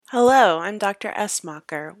Hello, I'm Dr.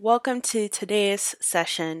 Esmacher. Welcome to today's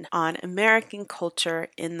session on American culture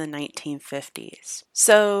in the 1950s.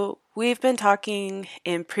 So, we've been talking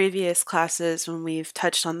in previous classes when we've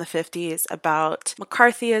touched on the 50s about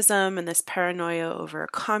McCarthyism and this paranoia over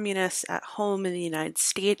communists at home in the United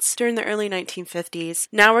States during the early 1950s.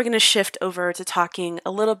 Now we're going to shift over to talking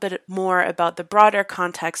a little bit more about the broader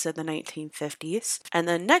context of the 1950s. And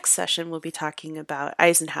then next session we'll be talking about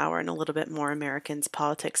Eisenhower and a little bit more Americans'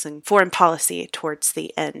 politics and foreign policy towards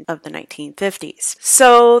the end of the 1950s.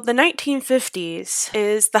 So the 1950s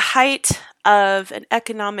is the height of an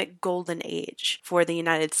economic golden age for the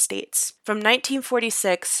United States. From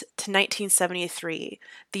 1946 to 1973,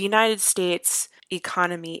 the United States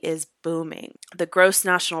economy is booming. The gross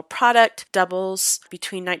national product doubles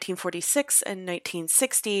between 1946 and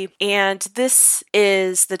 1960, and this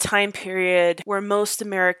is the time period where most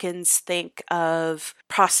Americans think of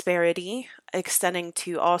prosperity extending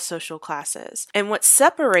to all social classes. And what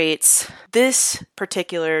separates this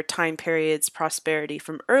particular time period's prosperity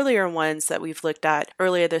from earlier ones that we've looked at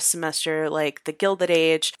earlier this semester, like the Gilded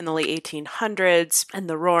Age in the late 1800s and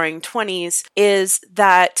the Roaring 20s, is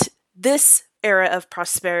that this era of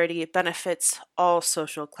prosperity benefits all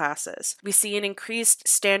social classes. We see an increased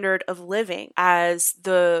standard of living as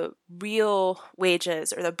the real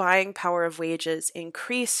wages or the buying power of wages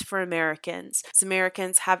increase for Americans. As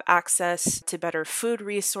Americans have access to better food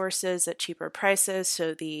resources at cheaper prices,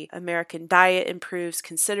 so the American diet improves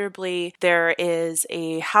considerably. There is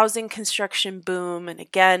a housing construction boom, and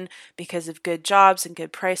again, because of good jobs and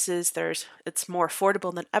good prices, it's more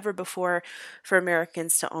affordable than ever before for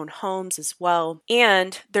Americans to own homes as well.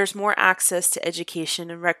 And there's more access to education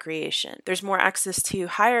and recreation. There's more access to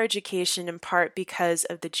higher education in part because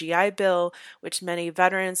of the GI Bill, which many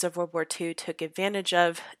veterans of World War II took advantage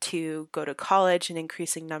of to go to college in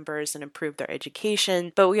increasing numbers and improve their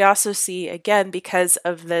education. But we also see, again, because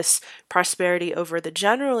of this prosperity over the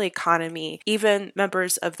general economy, even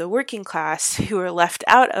members of the working class who are left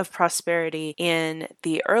out of prosperity in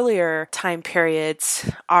the earlier time periods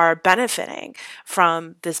are benefiting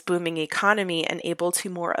from this booming economy and able to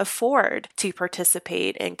more afford to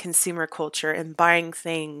participate in consumer culture and buying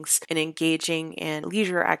things and engaging in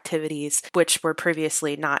leisure activities, which were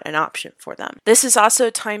previously not an option for them. This is also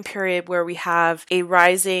a time period where we have a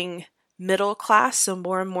rising middle class, so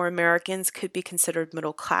more and more Americans could be considered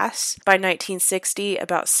middle class. By 1960,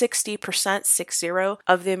 about 60%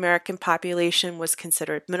 of the American population was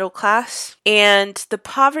considered middle class, and the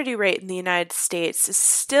poverty rate in the United States is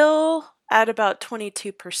still at about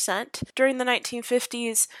 22% during the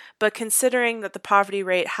 1950s, but considering that the poverty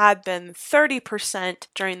rate had been 30%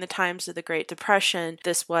 during the times of the Great Depression,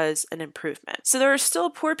 this was an improvement. So there are still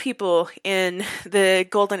poor people in the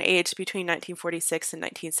golden age between 1946 and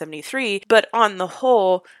 1973, but on the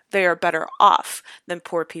whole, they are better off than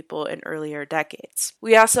poor people in earlier decades.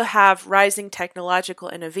 We also have rising technological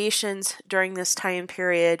innovations during this time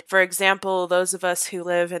period. For example, those of us who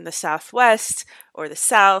live in the Southwest or the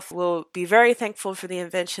South will be very thankful for the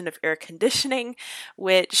invention of air conditioning,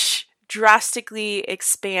 which drastically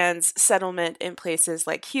expands settlement in places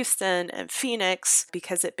like Houston and Phoenix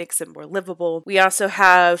because it makes it more livable. We also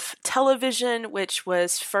have television, which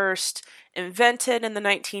was first invented in the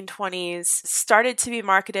 1920s, started to be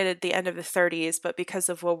marketed at the end of the 30s, but because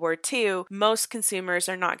of World War II, most consumers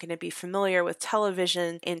are not going to be familiar with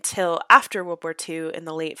television until after World War II in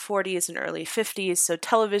the late 40s and early 50s. So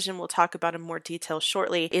television, we'll talk about in more detail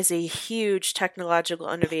shortly, is a huge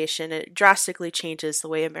technological innovation. It drastically changes the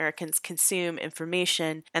way Americans consume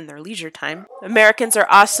information and their leisure time. Americans are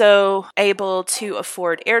also able to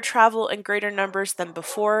afford air travel in greater numbers than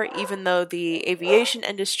before, even though the aviation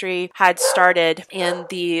industry had started in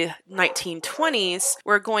the 1920s.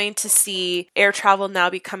 We're going to see air travel now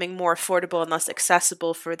becoming more affordable and less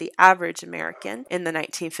accessible for the average American in the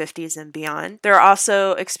 1950s and beyond. There are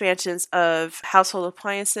also expansions of household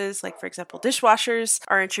appliances, like for example dishwashers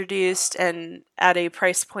are introduced and at a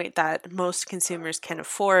price point that most consumers can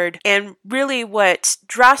afford. And really what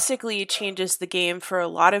drastically changes the game for a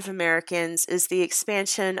lot of Americans is the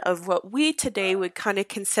expansion of what we today would kind of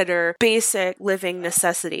consider basic living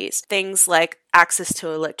necessities. Things like access to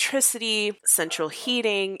electricity, central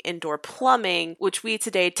heating, indoor plumbing, which we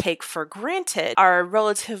today take for granted, are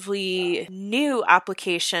relatively new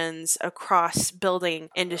applications across building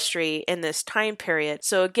industry in this time period.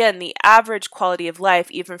 So again, the average quality of life,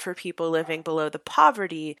 even for people living below the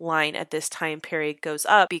poverty line at this time period, goes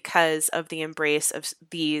up because of the embrace of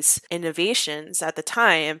these innovations at the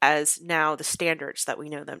time as now the standards that we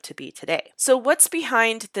know them to be today. So what's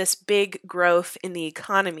behind this big growth in the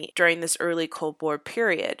economy during this early Cold War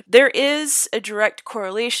period. There is a direct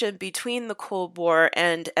correlation between the Cold War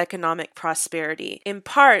and economic prosperity, in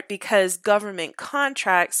part because government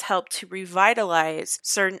contracts help to revitalize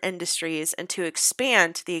certain industries and to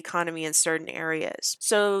expand the economy in certain areas.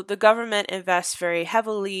 So the government invests very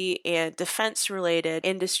heavily in defense-related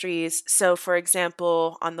industries. So for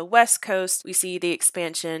example, on the West Coast, we see the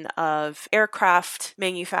expansion of aircraft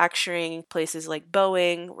manufacturing. Places like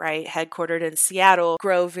Boeing, right, headquartered in Seattle,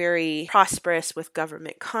 grow very prosperous with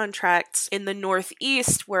government contracts. In the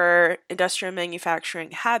Northeast, where industrial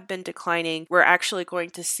manufacturing had been declining, we're actually going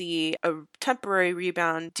to see a temporary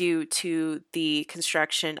rebound due to the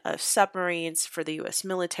construction of submarines for the U.S.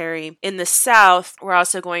 military. In the South, we're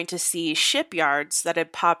also going to see shipyards that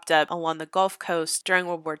had popped up along the Gulf Coast during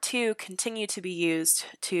World War II continue to be used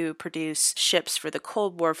to produce ships for the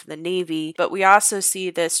Cold War for the Navy. But we also see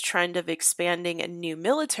this trend of expanding new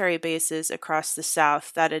military bases across the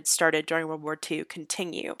South that had started during World War II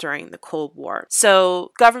continue during the Cold War.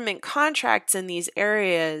 So government contracts in these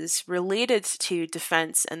areas related to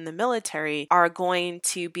defense and the military are going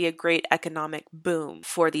to be a great economic boom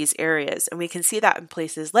for these areas. And we can see that in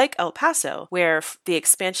places like El Paso, where the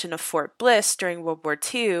expansion of Fort Bliss during World War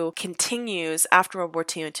II continues after World War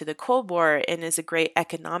II into the Cold War and is a great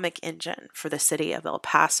economic engine for the city of El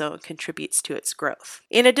Paso and contributes to its growth.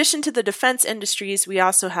 In addition to the defense industries, we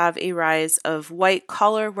also have a rise of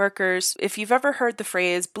white-collar workers. If you've ever heard the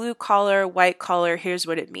phrase blue-collar, white-collar, here's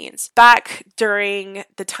what it means. Back during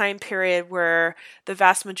the time period where the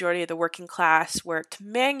vast majority of the working class worked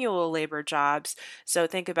manual labor jobs, so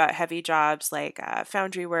think about heavy jobs like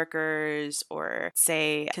foundry workers or,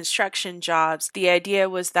 say, construction jobs, the idea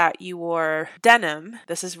was that you wore denim.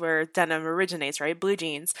 This is where denim originates, right? Blue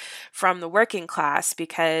jeans from the working class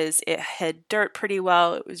because it had dirt pretty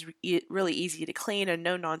well. It was really easy to clean and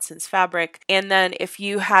no nonsense fabric. And then if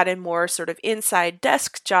you had a more sort of inside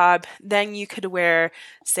desk job, then you could wear,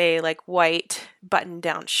 say, like white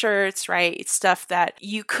button-down shirts, right? Stuff that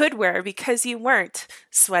you could wear because you weren't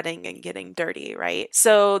sweating and getting dirty, right?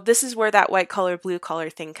 So this is where that white collar, blue collar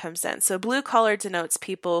thing comes in. So blue collar denotes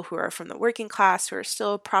people who are from the working class who are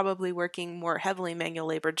still probably working more heavily manual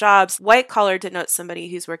labor jobs. White collar denotes somebody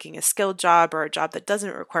who's working a skilled job or a job that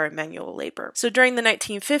doesn't require manual labor. So during the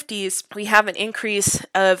 1950s, we have an increase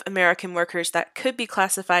of American workers that could be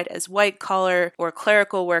classified as white collar or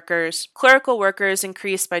clerical workers. Clerical workers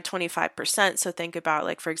increased by 25%. So think about,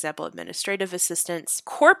 like, for example, administrative assistants.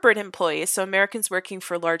 Corporate employees, so Americans working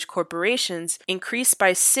for large corporations, increased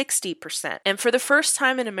by 60%. And for the first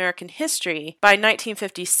time in American history, by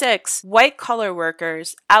 1956, white-collar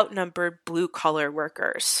workers outnumbered blue-collar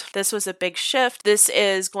workers. This was a big shift. This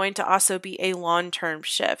is going to also be a long-term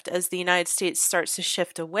shift as the United States starts to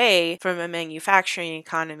shift away from a manufacturing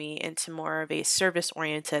economy into more of a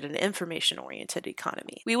service-oriented and information-oriented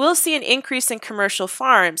economy. We will see an increase in commercial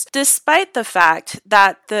farms, despite the fact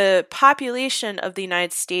that the population of the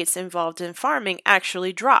United States involved in farming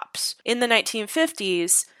actually drops. In the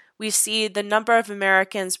 1950s, we see the number of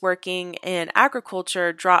Americans working in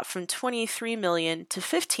agriculture drop from 23 million to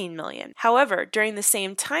 15 million. However, during the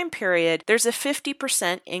same time period, there's a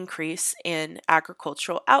 50% increase in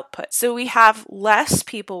agricultural output. So we have less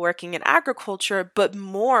people working in agriculture, but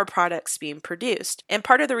more products being produced. And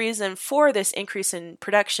part of the reason for this increase in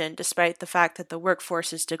production, despite the fact that the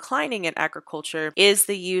workforce is declining in agriculture, is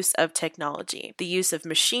the use of technology, the use of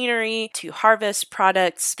machinery to harvest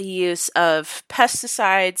products, the use of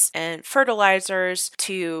pesticides and fertilizers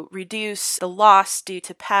to reduce the loss due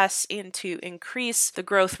to pests and to increase the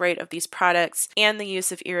growth rate of these products, and the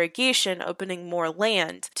use of irrigation, opening more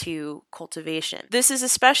land to cultivation. This is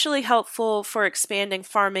especially helpful for expanding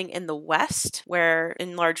farming in the West, where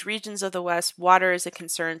in large regions of the West, water is a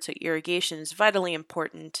concern, so irrigation is vitally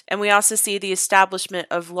important. And we also see the establishment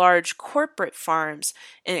of large corporate farms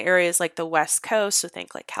in areas like the West Coast, so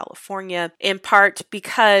think like California, in part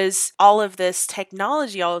because all of this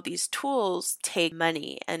technology, all of these tools take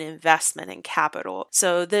money and investment and capital.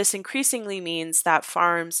 So this increasingly means that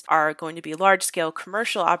farms are going to be large-scale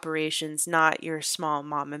commercial operations, not your small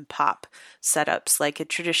mom and pop setups like it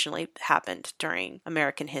traditionally happened during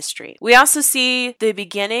American history. We also see the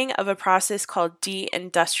beginning of a process called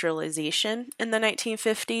deindustrialization in the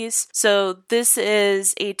 1950s. So this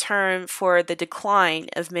is a term for the decline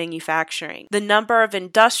of manufacturing. The number of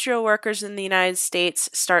industrial workers in the United States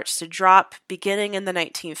starts to drop beginning in the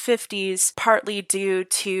 1950s, partly due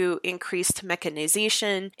to increased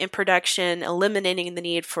mechanization in production, eliminating the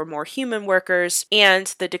need for more human workers,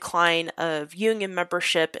 and the decline of union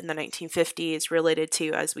membership in the 1950s related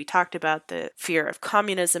to, as we talked about, the fear of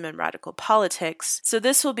communism and radical politics. So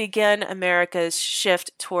this will begin America's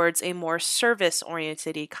shift towards a more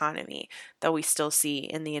service-oriented economy that we still see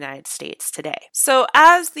in the United States today. So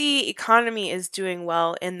as the economy is doing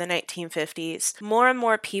well in the 1950s, more and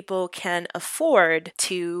more people can afford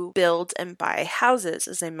to build and buy houses,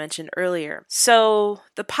 as I mentioned earlier. So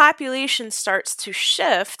the population starts to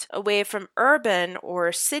shift away from urban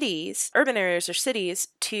areas or cities,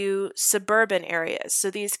 to suburban areas. So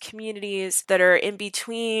these communities that are in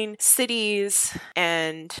between cities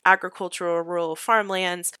and agricultural rural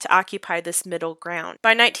farmlands to occupy this middle ground.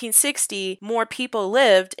 By 1960, more people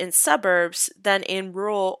lived in suburbs than in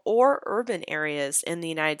rural or urban areas in the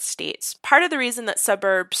United States. Part of the reason that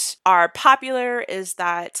suburbs are popular is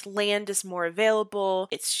that land is more available,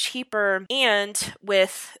 it's cheaper, and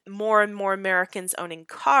with more and more Americans owning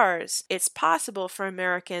cars, it's possible for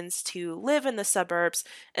Americans to live in the suburbs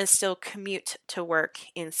and still commute to work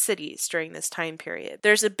in cities during this time period.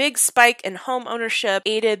 There's a big spike in home ownership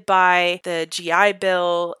aided by the GI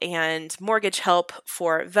Bill and mortgage help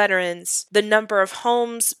for veterans. The number of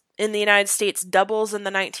homes in the United States doubles in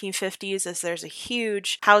the 1950s as there's a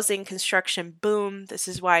huge housing construction boom. This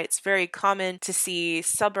is why it's very common to see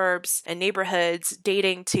suburbs and neighborhoods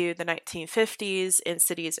dating to the 1950s in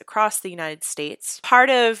cities across the United States.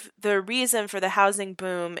 Part of the reason for the housing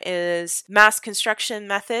boom is mass construction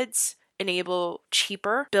methods enable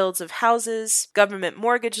cheaper builds of houses. Government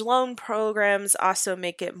mortgage loan programs also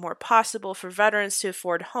make it more possible for veterans to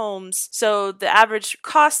afford homes. So the average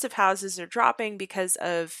cost of houses are dropping because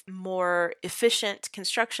of more efficient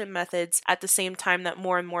construction methods at the same time that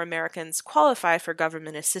more and more Americans qualify for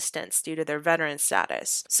government assistance due to their veteran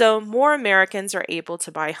status. So more Americans are able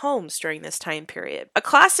to buy homes during this time period. A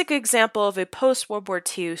classic example of a post-World War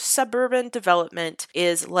II suburban development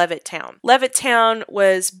is Levittown. Levittown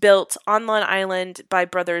was built on Long Island by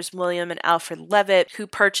brothers William and Alfred Levitt, who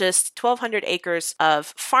purchased 1,200 acres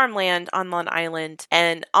of farmland on Long Island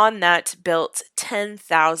and on that built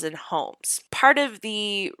 10,000 homes. Part of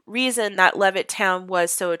the reason that Levittown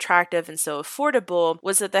was so attractive and so affordable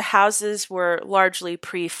was that the houses were largely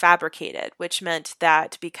prefabricated, which meant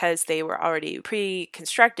that because they were already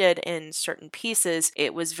pre-constructed in certain pieces,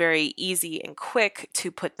 it was very easy and quick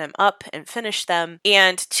to put them up and finish them.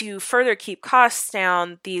 And to further keep costs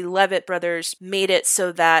down, the Levitt brothers made it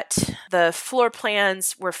so that the floor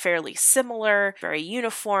plans were fairly similar, very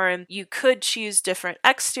uniform. You could choose different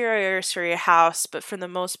exteriors for your house, but for the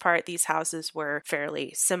most part, these houses were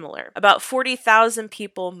fairly similar. About 40,000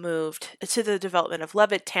 people moved to the development of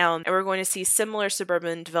Levittown, and we're going to see similar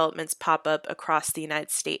suburban developments pop up across the United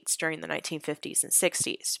States during the 1950s and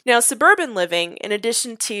 60s. Now, suburban living, in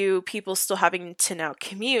addition to people still having to now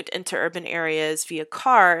commute into urban areas via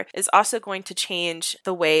car, is also going to change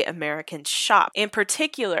the way Americans shop. In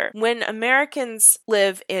particular, when Americans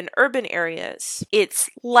live in urban areas, it's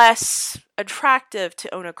less attractive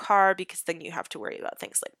to own a car because then you have to worry about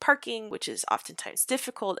things like parking, which is oftentimes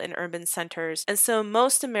difficult in urban centers. And so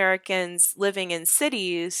most Americans living in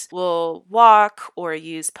cities will walk or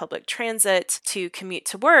use public transit to commute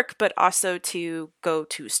to work, but also to go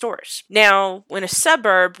to stores. Now, in a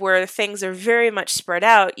suburb where things are very much spread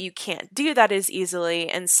out, you can't do that as easily.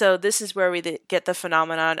 And so this is where we get the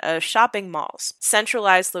phenomenon of shopping malls,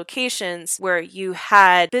 centralized locations where you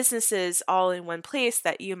had businesses all in one place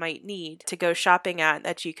that you might need to go shopping at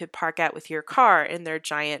that you could park at with your car in their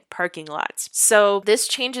giant parking lots. So this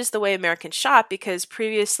changes the way Americans shop because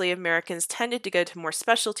previously Americans tended to go to more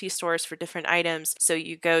specialty stores for different items. So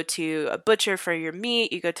you go to a butcher for your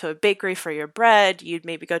meat, you go to a bakery for your bread, you'd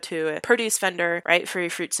maybe go to a produce vendor, right, for your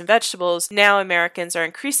fruits and vegetables. Now Americans are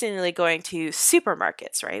increasingly going to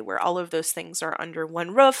supermarkets, right, where all of those things are under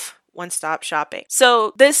one roof. One-stop shopping.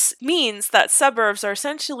 So this means that suburbs are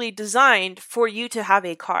essentially designed for you to have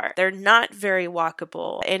a car. They're not very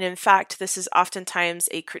walkable. And in fact, this is oftentimes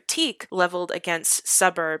a critique leveled against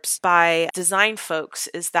suburbs by design folks,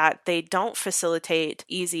 is that they don't facilitate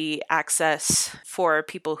easy access for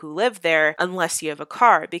people who live there unless you have a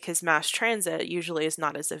car, because mass transit usually is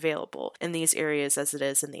not as available in these areas as it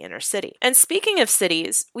is in the inner city. And speaking of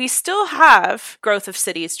cities, we still have growth of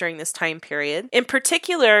cities during this time period. In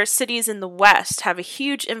particular, cities in the West have a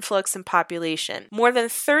huge influx in population. More than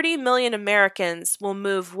 30 million Americans will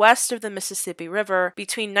move west of the Mississippi River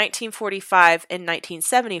between 1945 and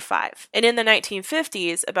 1975. And in the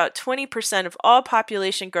 1950s, about 20% of all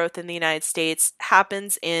population growth in the United States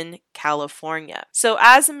happens in California. So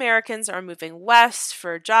as Americans are moving west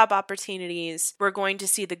for job opportunities, we're going to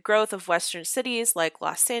see the growth of Western cities like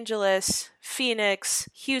Los Angeles, Phoenix,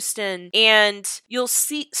 Houston, and you'll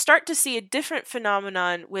start to see a different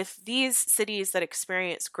phenomenon with these cities that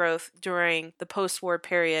experience growth during the post-war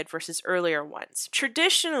period versus earlier ones.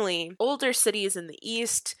 Traditionally, older cities in the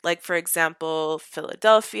East, like for example,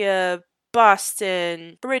 Philadelphia,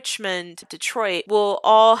 Boston, Richmond, Detroit, will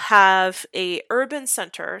all have a urban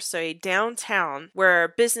center, so a downtown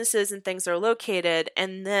where businesses and things are located,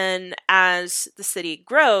 and then as the city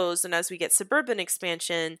grows and as we get suburban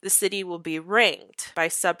expansion, the city will be ringed by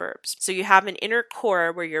suburbs. So you have an inner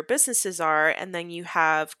core where your businesses are, and then you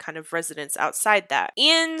have kind of residents outside that.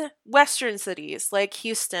 In Western cities like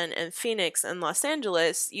Houston and Phoenix and Los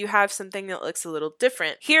Angeles, you have something that looks a little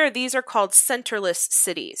different. Here, these are called centerless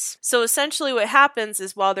cities. So essentially what happens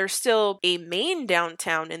is while there's still a main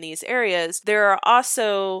downtown in these areas, there are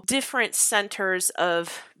also different centers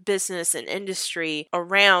of business and industry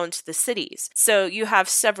around the cities. So you have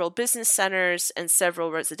several business centers and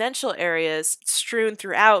several residential areas strewn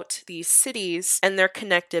throughout these cities, and they're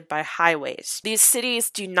connected by highways. These cities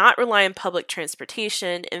do not rely on public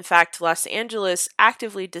transportation. In fact, Los Angeles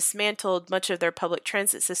actively dismantled much of their public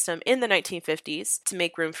transit system in the 1950s to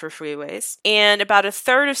make room for freeways, and about a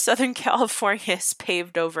third of Southern California is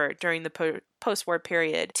paved over during the post-war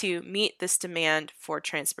period to meet this demand for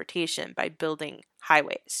transportation by building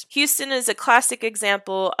highways. Houston is a classic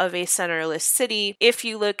example of a centerless city. If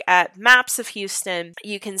you look at maps of Houston,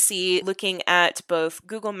 you can see, looking at both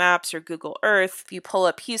Google Maps or Google Earth, if you pull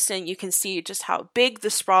up Houston, you can see just how big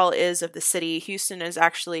the sprawl is of the city. Houston is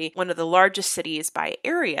actually one of the largest cities by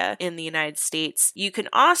area in the United States. You can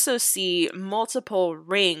also see multiple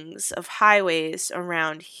rings of highways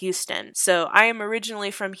around Houston. So I am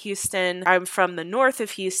originally from Houston. I'm from the north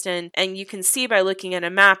of Houston, and you can see by looking at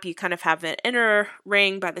a map, you kind of have an inner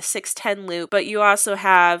ring by the 610 loop, but you also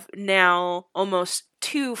have now almost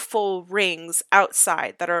 2 full rings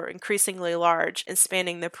outside that are increasingly large and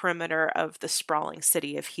spanning the perimeter of the sprawling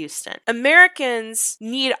city of Houston. Americans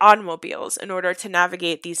need automobiles in order to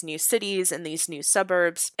navigate these new cities and these new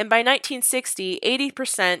suburbs, and by 1960,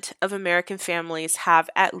 80% of American families have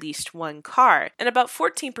at least one car, and about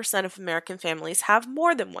 14% of American families have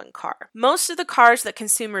more than one car. Most of the cars that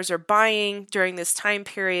consumers are buying during this time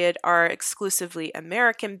period are exclusively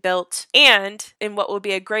American built, and in what will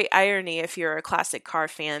be a great irony if you're a classic car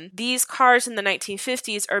fan, these cars in the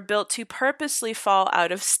 1950s are built to purposely fall out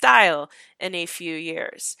of style in a few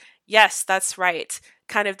years. Yes, that's right.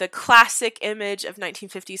 Kind of the classic image of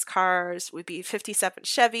 1950s cars would be 57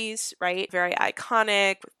 Chevys, right? Very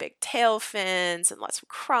iconic with big tail fins and lots of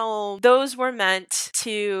chrome. Those were meant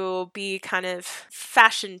to be kind of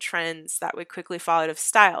fashion trends that would quickly fall out of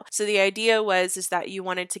style. So the idea was that you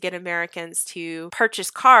wanted to get Americans to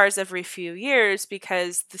purchase cars every few years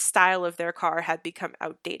because the style of their car had become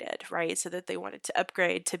outdated, right? So that they wanted to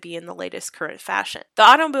upgrade to be in the latest current fashion. The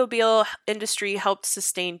automobile industry helped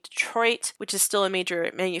sustain Detroit, which is still a major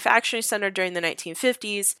manufacturing center during the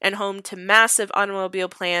 1950s and home to massive automobile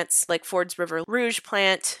plants like Ford's River Rouge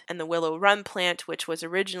plant and the Willow Run plant, which was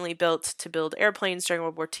originally built to build airplanes during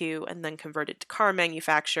World War II and then converted to car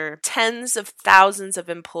manufacture. Tens of thousands of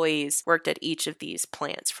employees worked at each of these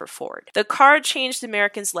plants for Ford. The car changed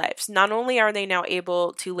Americans' lives. Not only are they now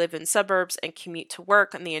able to live in suburbs and commute to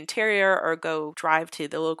work in the interior or go drive to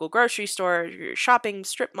the local grocery store or your shopping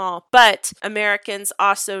strip mall, but Americans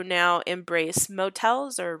also now embrace motels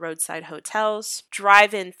or roadside hotels,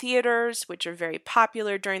 drive-in theaters, which are very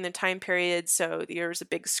popular during the time period. So there's a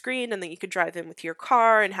big screen and then you could drive in with your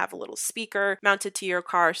car and have a little speaker mounted to your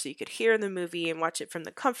car so you could hear the movie and watch it from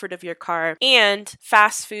the comfort of your car, and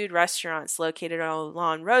fast food restaurants located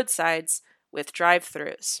along roadsides with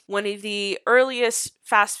drive-thrus. One of the earliest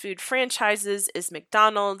fast food franchises is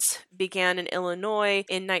McDonald's, began in Illinois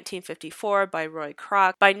in 1954 by Roy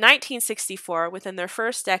Kroc. By 1964, within their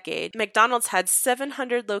first decade, McDonald's had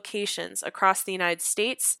 700 locations across the United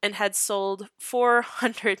States and had sold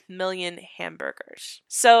 400 million hamburgers.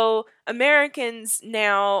 So Americans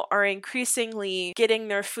now are increasingly getting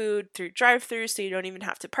their food through drive-thrus, so you don't even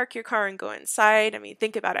have to park your car and go inside. I mean,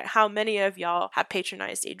 think about it. How many of y'all have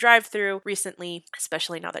patronized a drive-thru recently recently,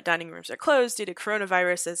 especially now that dining rooms are closed due to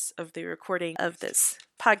coronavirus as of the recording of this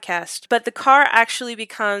podcast. But the car actually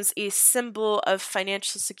becomes a symbol of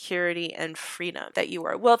financial security and freedom, that you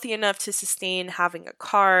are wealthy enough to sustain having a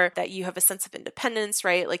car, that you have a sense of independence,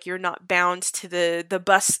 right? Like you're not bound to the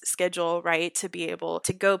bus schedule, right? To be able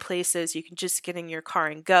to go places, you can just get in your car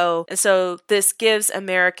and go. And so this gives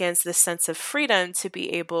Americans this sense of freedom to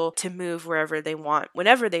be able to move wherever they want,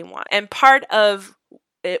 whenever they want. And part of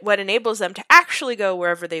what enables them to actually go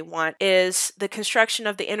wherever they want is the construction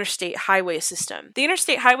of the interstate highway system. The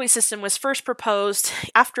interstate highway system was first proposed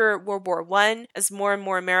after World War I, as more and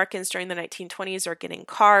more Americans during the 1920s are getting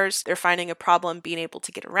cars. They're finding a problem being able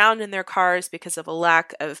to get around in their cars because of a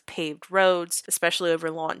lack of paved roads, especially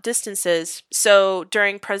over long distances. So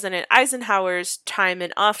during President Eisenhower's time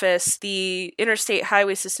in office, the interstate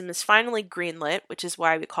highway system is finally greenlit, which is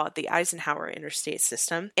why we call it the Eisenhower Interstate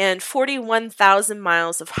System, and 41,000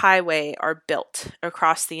 miles of highway are built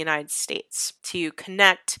across the United States to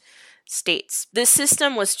connect states. This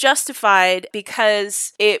system was justified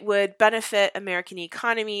because it would benefit American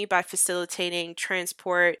economy by facilitating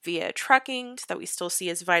transport via trucking that we still see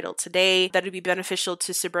as vital today. That would be beneficial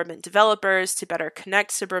to suburban developers to better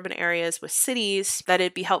connect suburban areas with cities. That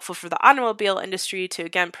it'd be helpful for the automobile industry to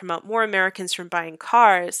again promote more Americans from buying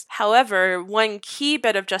cars. However, one key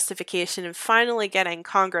bit of justification in finally getting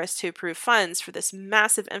Congress to approve funds for this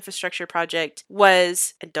massive infrastructure project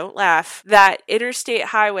was, and don't laugh, that interstate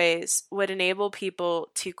highways would enable people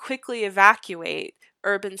to quickly evacuate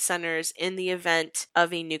urban centers in the event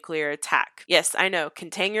of a nuclear attack. Yes, I know,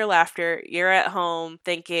 contain your laughter. You're at home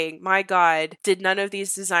thinking, my God, did none of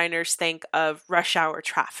these designers think of rush hour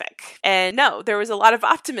traffic? And no, there was a lot of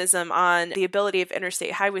optimism on the ability of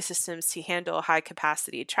interstate highway systems to handle high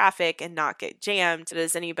capacity traffic and not get jammed.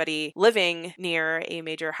 As anybody living near a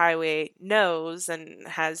major highway knows and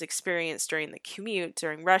has experienced during the commute,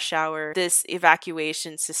 during rush hour, this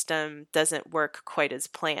evacuation system doesn't work quite as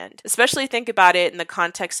planned. Especially think about it in the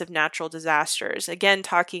context of natural disasters. Again,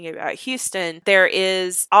 talking about Houston, there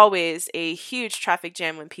is always a huge traffic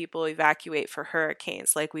jam when people evacuate for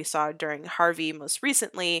hurricanes, like we saw during Harvey most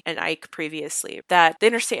recently and Ike previously. That the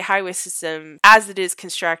interstate highway system, as it is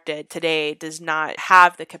constructed today, does not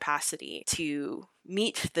have the capacity to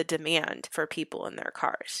meet the demand for people in their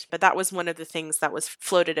cars. But that was one of the things that was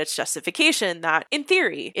floated as justification, that in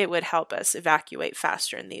theory it would help us evacuate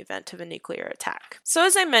faster in the event of a nuclear attack. So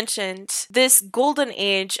as I mentioned, this golden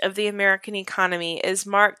age of the American economy is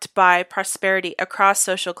marked by prosperity across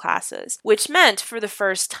social classes, which meant for the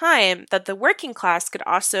first time that the working class could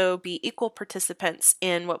also be equal participants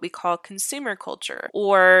in what we call consumer culture,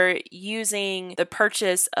 or using the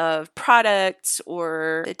purchase of products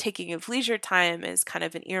or the taking of leisure time as kind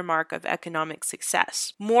of an earmark of economic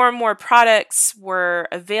success. More and more products were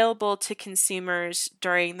available to consumers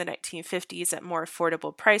during the 1950s at more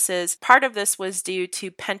affordable prices. Part of this was due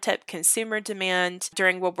to pent-up consumer demand.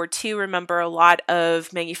 During World War II, remember, a lot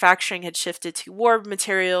of manufacturing had shifted to war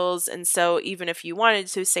materials, and so even if you wanted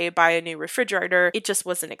to, say, buy a new refrigerator, it just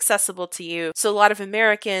wasn't accessible to you. So a lot of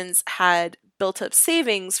Americans had built up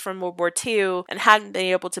savings from World War II and hadn't been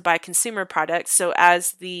able to buy consumer products. So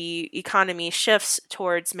as the economy shifts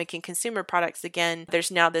towards making consumer products again,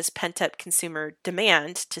 there's now this pent-up consumer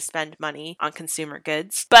demand to spend money on consumer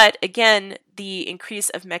goods. But again, the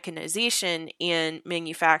increase of mechanization in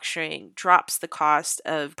manufacturing drops the cost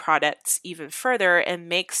of products even further and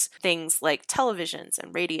makes things like televisions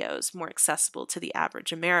and radios more accessible to the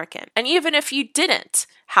average American. And even if you didn't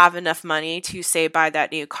have enough money to, say, buy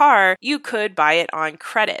that new car, you could buy it on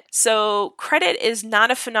credit. So credit is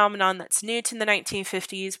not a phenomenon that's new to the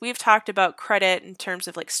 1950s. We've talked about credit in terms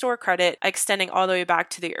of like store credit extending all the way back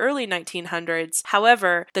to the early 1900s.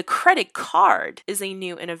 However, the credit card is a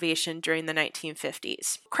new innovation during the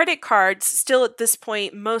 1950s. Credit cards, still at this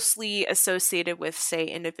point mostly associated with, say,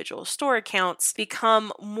 individual store accounts,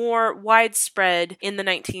 become more widespread in the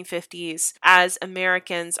 1950s as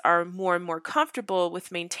Americans are more and more comfortable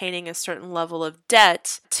with maintaining a certain level of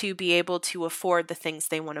debt to be able to afford the things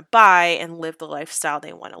they want to buy and live the lifestyle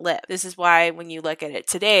they want to live. This is why when you look at it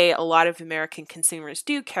today, a lot of American consumers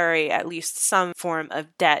do carry at least some form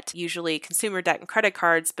of debt, usually consumer debt and credit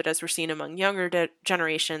cards, but as we're seeing among younger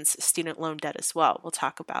generations, student loan debt as well. We'll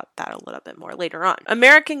talk about that a little bit more later on.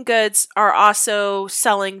 American goods are also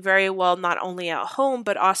selling very well not only at home,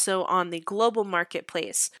 but also on the global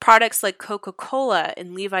marketplace. Products like Coca-Cola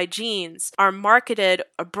and Levi jeans are marketed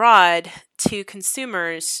abroad to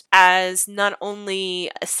consumers as not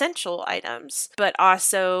only essential items, but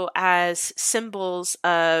also as symbols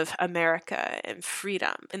of America and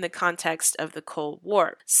freedom in the context of the Cold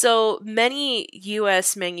War. So many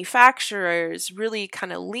US manufacturers really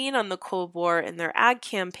kind of lean on the Cold War in their ad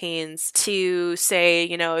campaigns to say,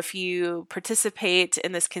 if you participate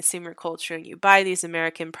in this consumer culture and you buy these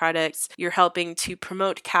American products, you're helping to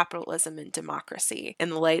promote capitalism and democracy in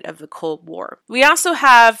the light of the Cold War. We also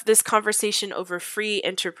have this conversation over free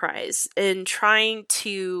enterprise and trying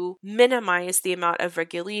to minimize the amount of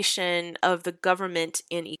regulation of the government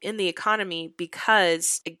in the economy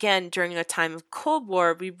because, again, during a time of Cold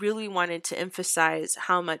War, we really wanted to emphasize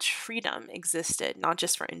how much freedom existed, not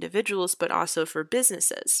just for individuals, but also for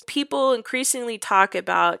businesses. People increasingly talk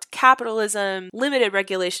about capitalism, limited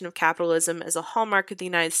regulation of capitalism as a hallmark of the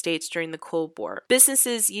United States during the Cold War.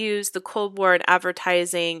 Businesses use the Cold War in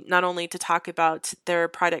advertising not only to talk about their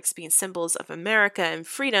products being symbols of America and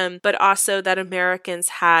freedom, but also that Americans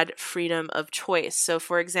had freedom of choice. So,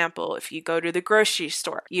 for example, if you go to the grocery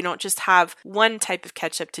store, you don't just have one type of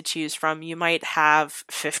ketchup to choose from, you might have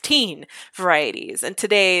 15 varieties. And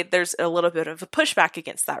today there's a little bit of a pushback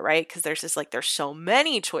against that, right? Because there's so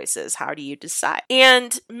many choices. How do you decide?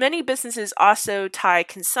 And many businesses also tie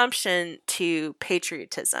consumption to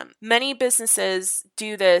patriotism. Many businesses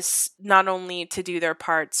do this not only to do their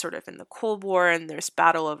part sort of in the Cold War and there's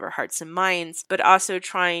battle over hearts and minds, but also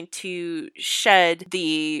trying to shed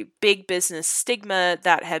the big business stigma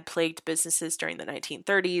that had plagued businesses during the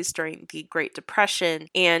 1930s, during the Great Depression,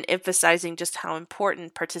 and emphasizing just how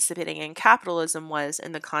important participating in capitalism was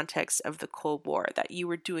in the context of the Cold War, that you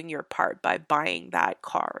were doing your part by buying that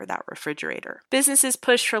car or that refrigerator. Businesses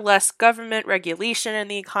pushed for less government regulation in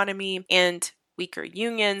the economy and weaker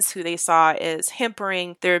unions, who they saw as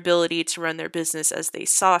hampering their ability to run their business as they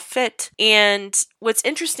saw fit. And what's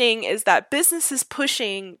interesting is that businesses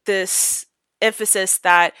pushing this emphasis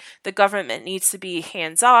that the government needs to be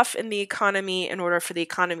hands-off in the economy in order for the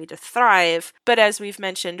economy to thrive. But as we've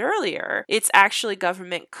mentioned earlier, it's actually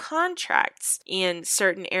government contracts in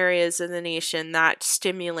certain areas of the nation that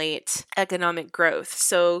stimulate economic growth.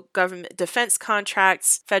 So government defense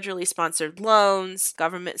contracts, federally sponsored loans,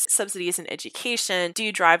 government subsidies in education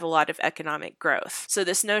do drive a lot of economic growth. So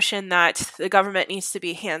this notion that the government needs to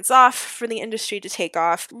be hands-off for the industry to take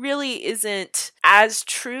off really isn't as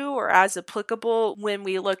true or as applicable when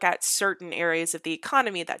we look at certain areas of the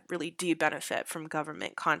economy that really do benefit from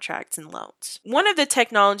government contracts and loans. One of the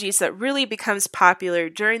technologies that really becomes popular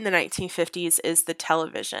during the 1950s is the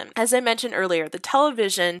television. As I mentioned earlier, the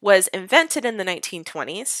television was invented in the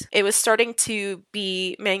 1920s. It was starting to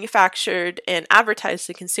be manufactured and advertised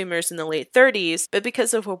to consumers in the late 30s, but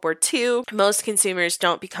because of World War II, most consumers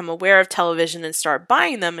don't become aware of television and start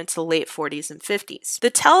buying them until late 40s and 50s. The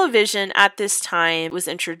television at this time was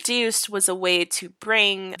a way to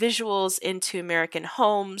bring visuals into American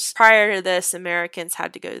homes. Prior to this, Americans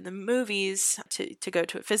had to go to the movies, to go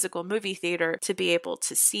to a physical movie theater to be able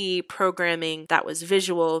to see programming that was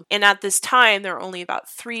visual. And at this time, there were only about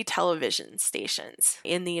 3 television stations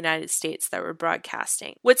in the United States that were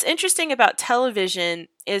broadcasting. What's interesting about television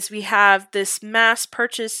is we have this mass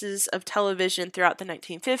purchases of television throughout the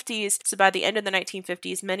 1950s. So by the end of the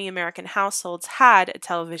 1950s, many American households had a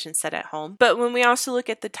television set at home. But when we also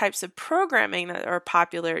look at the types of programming that are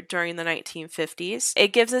popular during the 1950s,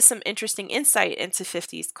 it gives us some interesting insight into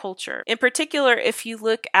 50s culture. In particular, if you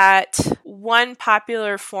look at one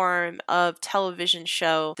popular form of television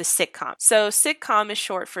show, the sitcom. So sitcom is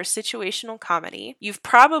short for situational comedy. You've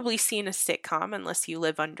probably seen a sitcom unless you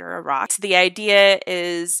live under a rock. The idea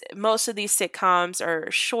is most of these sitcoms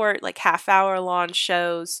are short, like half-hour long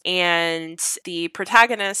shows, and the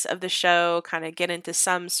protagonists of the show kind of get into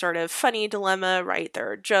some sort of funny dilemma, right?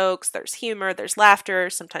 There are jokes, there's humor, there's laughter,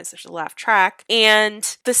 sometimes there's a laugh track. And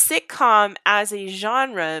the sitcom as a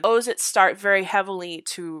genre owes its start very heavily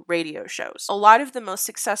to radio shows. A lot of the most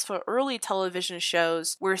successful early television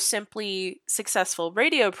shows were simply successful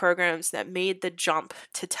radio programs that made the jump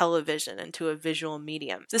to television and to a visual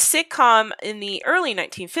medium. The sitcom in the early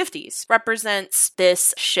 1950s represents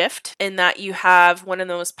this shift in that you have one of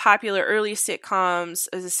the most popular early sitcoms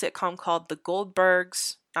is a sitcom called The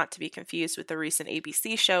Goldbergs, not to be confused with the recent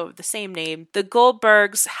ABC show of the same name. The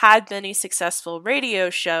Goldbergs had been a successful radio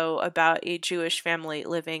show about a Jewish family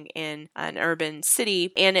living in an urban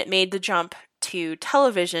city, and it made the jump to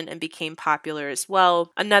television and became popular as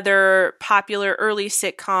well. Another popular early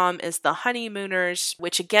sitcom is The Honeymooners,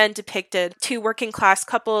 which again depicted 2 working class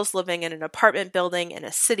couples living in an apartment building in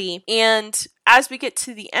a city. And as we get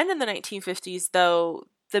to the end of the 1950s, though,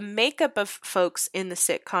 the makeup of folks in the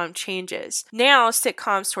sitcom changes. Now,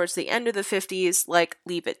 sitcoms towards the end of the 50s, like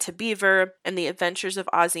Leave It to Beaver and The Adventures of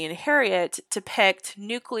Ozzie and Harriet, depict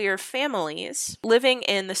nuclear families living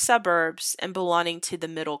in the suburbs and belonging to the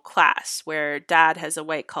middle class, where dad has a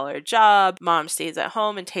white-collar job, mom stays at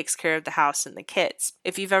home and takes care of the house and the kids.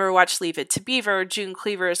 If you've ever watched Leave It to Beaver, June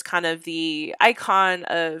Cleaver is kind of the icon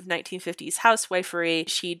of 1950s housewifery.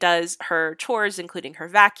 She does her chores, including her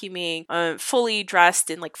vacuuming, fully dressed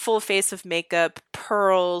in like full face of makeup,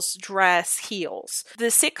 pearls, dress, heels. The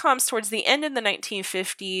sitcoms towards the end of the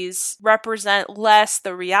 1950s represent less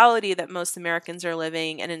the reality that most Americans are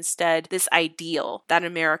living and instead this ideal that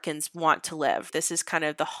Americans want to live. This is kind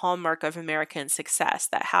of the hallmark of American success,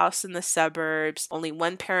 that house in the suburbs, only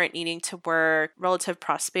one parent needing to work, relative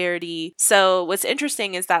prosperity. So what's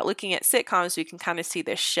interesting is that looking at sitcoms, we can kind of see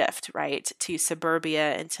this shift, right, to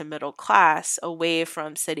suburbia and to middle class, away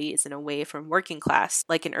from cities and away from working class,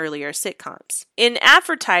 like in earlier sitcoms. In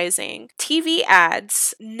advertising, TV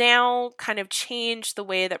ads now kind of change the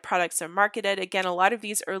way that products are marketed. Again, a lot of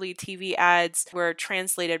these early TV ads were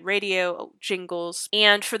translated radio jingles,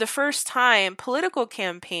 and for the first time, political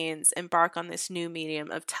campaigns embark on this new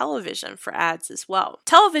medium of television for ads as well.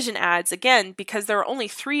 Television ads, again, because there are only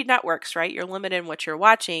 3 networks, right? You're limited in what you're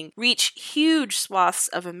watching, reach huge swaths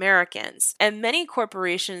of Americans. And many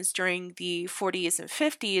corporations during the 40s and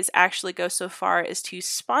 50s actually go so far as to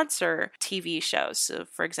sponsor TV shows. So,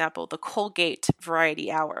 for example, the Colgate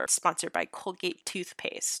Variety Hour, sponsored by Colgate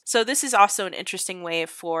toothpaste. So this is also an interesting way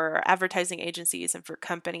for advertising agencies and for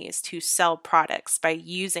companies to sell products by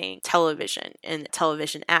using television and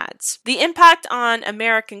television ads. The impact on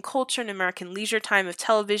American culture and American leisure time of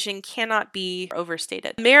television cannot be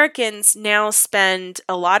overstated. Americans now spend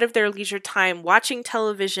a lot of their leisure time watching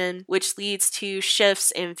television, which leads to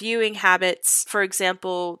shifts in viewing habits. For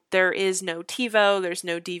example, there is no TiVo, there's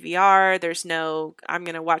no DVR, there's no, I'm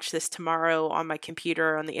going to watch this tomorrow on my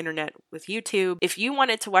computer on the internet with YouTube. If you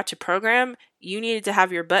wanted to watch a program, you needed to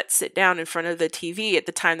have your butt sit down in front of the TV at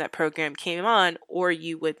the time that program came on, or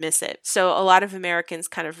you would miss it. So a lot of Americans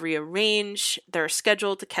kind of rearrange their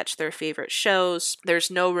schedule to catch their favorite shows.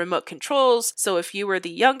 There's no remote controls. So if you were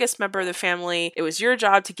the youngest member of the family, it was your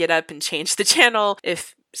job to get up and change the channel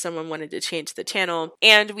if someone wanted to change the channel.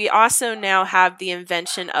 And we also now have the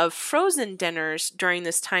invention of frozen dinners during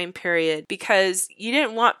this time period, because you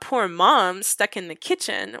didn't want poor mom stuck in the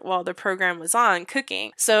kitchen while the program was on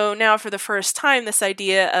cooking. So now for the first time, this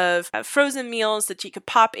idea of frozen meals that you could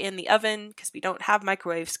pop in the oven, because we don't have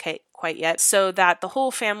microwaves quite yet, so that the whole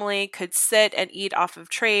family could sit and eat off of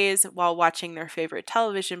trays while watching their favorite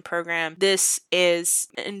television program. This is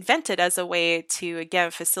invented as a way to, again,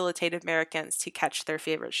 facilitate Americans to catch their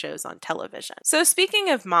favorite shows on television. So speaking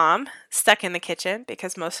of mom stuck in the kitchen,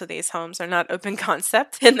 because most of these homes are not open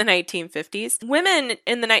concept in the 1950s, women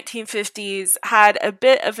in the 1950s had a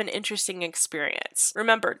bit of an interesting experience.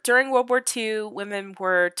 Remember, during World War II, women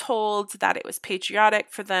were told that it was patriotic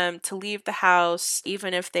for them to leave the house,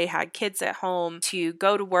 even if they had kids at home, to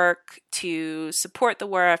go to work, to support the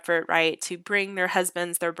war effort, right? To bring their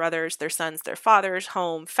husbands, their brothers, their sons, their fathers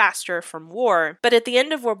home faster from war. But at the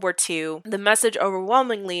end of World War II, the message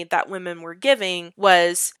overwhelmingly that women were giving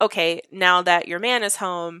was, okay, now that your man is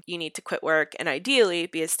home, you need to quit work and ideally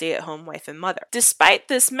be a stay-at-home wife and mother. Despite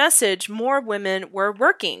this message, more women were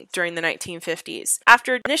working during the 1950s.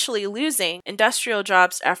 After initially losing industrial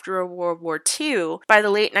jobs after World War II, by the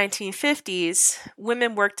late 1950s,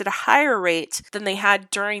 women worked at a higher rate than they had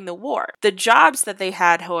during the war. The jobs that they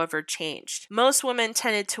had, however, changed. Most women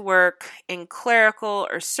tended to work in clerical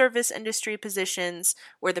or service industry positions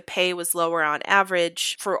where the pay was lower on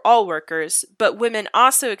average for all workers, but women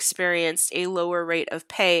also experienced a lower rate of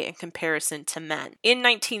pay in comparison to men. In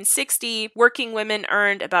 1960, working women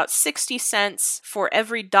earned about 60 cents for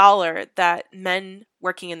every dollar that men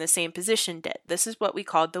working in the same position did. This is what we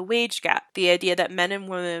called the wage gap. The idea that men and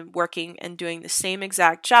women working and doing the same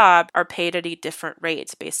exact job are paid at a different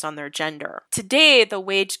rate based on their gender. Today, the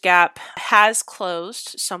wage gap has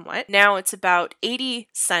closed somewhat. Now it's about 80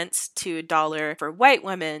 cents to a dollar for white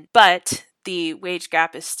women, but the wage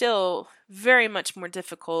gap is still very much more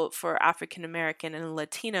difficult for African American and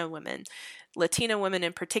Latino women. Latino women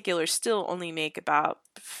in particular still only make about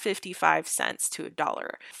 55 cents to a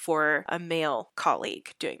dollar for a male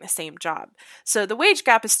colleague doing the same job. So the wage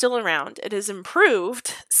gap is still around. It has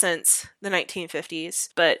improved since the 1950s,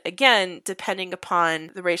 but again, depending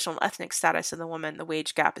upon the racial and ethnic status of the woman, the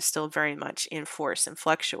wage gap is still very much in force and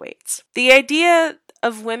fluctuates. The idea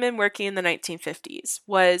of women working in the 1950s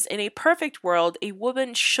was, in a perfect world, a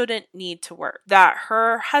woman shouldn't need need to work, that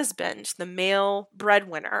her husband, the male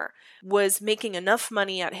breadwinner, was making enough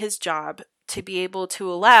money at his job to be able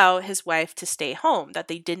to allow his wife to stay home, that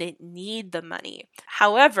they didn't need the money.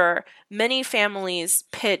 However, many families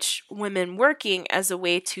pitch women working as a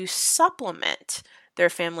way to supplement their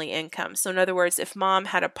family income. So in other words, if mom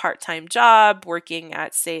had a part-time job working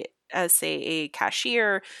at, say, a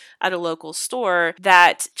cashier at a local store,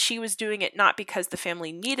 that she was doing it not because the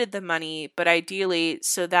family needed the money, but ideally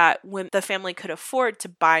so that the family could afford to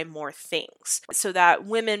buy more things. So that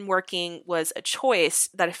women working was a choice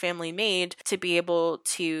that a family made to be able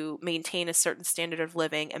to maintain a certain standard of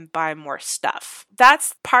living and buy more stuff.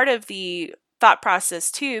 That's part of the thought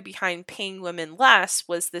process too behind paying women less,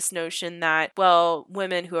 was this notion that, well,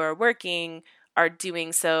 women who are working are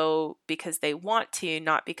doing so because they want to,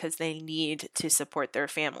 not because they need to support their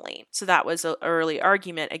family. So that was an early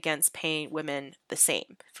argument against paying women the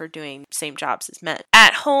same for doing same jobs as men.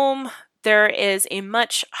 At home, there is a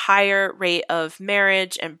much higher rate of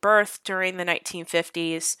marriage and birth during the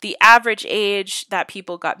 1950s. The average age that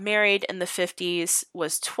people got married in the 50s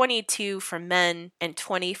was 22 for men and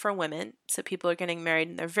 20 for women. So people are getting married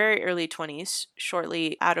in their very early 20s,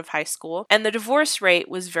 shortly out of high school. And the divorce rate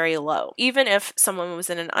was very low. Even if someone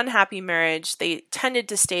was in an unhappy marriage, they tended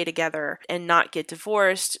to stay together and not get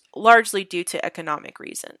divorced, largely due to economic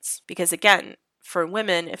reasons. Because again, for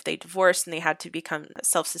women, if they divorced and they had to become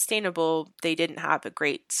self-sustainable, they didn't have a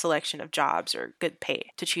great selection of jobs or good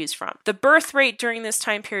pay to choose from. The birth rate during this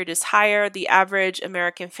time period is higher. The average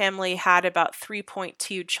American family had about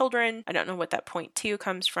 3.2 children. I don't know what that 0.2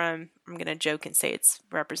 comes from. I'm going to joke and say it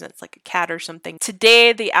represents like a cat or something.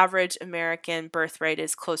 Today, the average American birth rate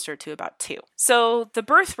is closer to about 2. So the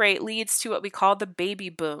birth rate leads to what we call the baby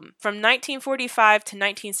boom. From 1945 to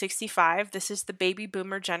 1965, this is the baby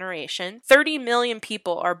boomer generation. 30 million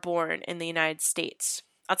people are born in the United States.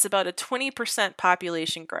 That's about a 20%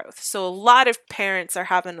 population growth. So a lot of parents are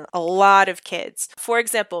having a lot of kids. For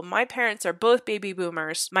example, my parents are both baby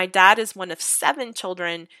boomers. My dad is one of 7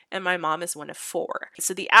 children and my mom is one of 4.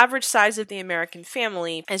 So the average size of the American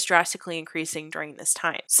family is drastically increasing during this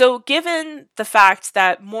time. So given the fact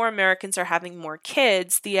that more Americans are having more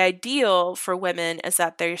kids, the ideal for women is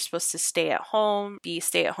that they're supposed to stay at home, be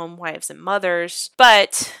stay-at-home wives and mothers.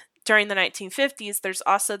 But during the 1950s, there's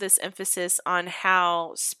also this emphasis on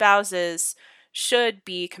how spouses should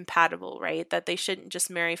be compatible, right? That they shouldn't just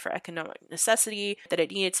marry for economic necessity, that it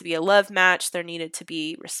needed to be a love match, there needed to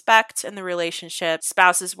be respect in the relationship.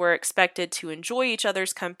 Spouses were expected to enjoy each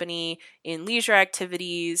other's company in leisure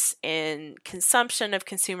activities, in consumption of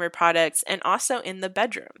consumer products, and also in the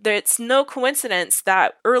bedroom. It's no coincidence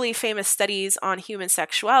that early famous studies on human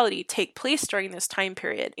sexuality take place during this time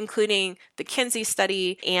period, including the Kinsey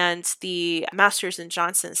study and the Masters and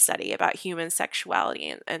Johnson study about human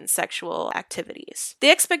sexuality and sexual activity.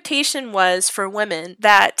 The expectation was for women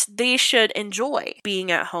that they should enjoy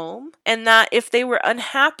being at home, and that if they were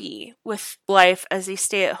unhappy with life as a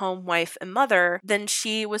stay-at-home wife and mother, then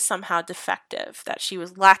she was somehow defective, that she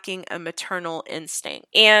was lacking a maternal instinct.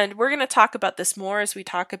 And we're going to talk about this more as we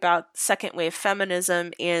talk about second wave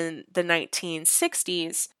feminism in the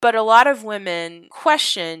 1960s, but a lot of women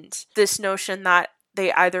questioned this notion that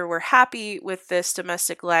they either were happy with this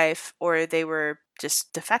domestic life or they were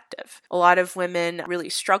just defective. A lot of women really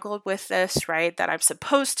struggled with this, right? That I'm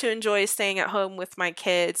supposed to enjoy staying at home with my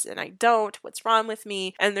kids and I don't. What's wrong with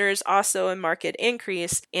me? And there's also a marked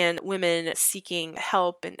increase in women seeking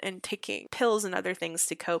help and taking pills and other things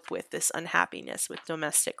to cope with this unhappiness with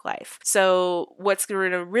domestic life. So what's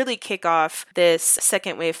going to really kick off this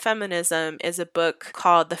second wave feminism is a book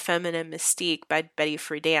called The Feminine Mystique by Betty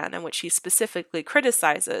Friedan, in which she specifically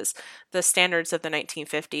criticizes the standards of the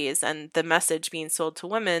 1950s and the message being sold to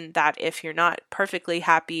women that if you're not perfectly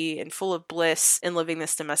happy and full of bliss in living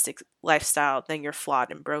this domestic lifestyle, then you're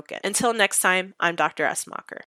flawed and broken. Until next time, I'm Dr. Esmacher.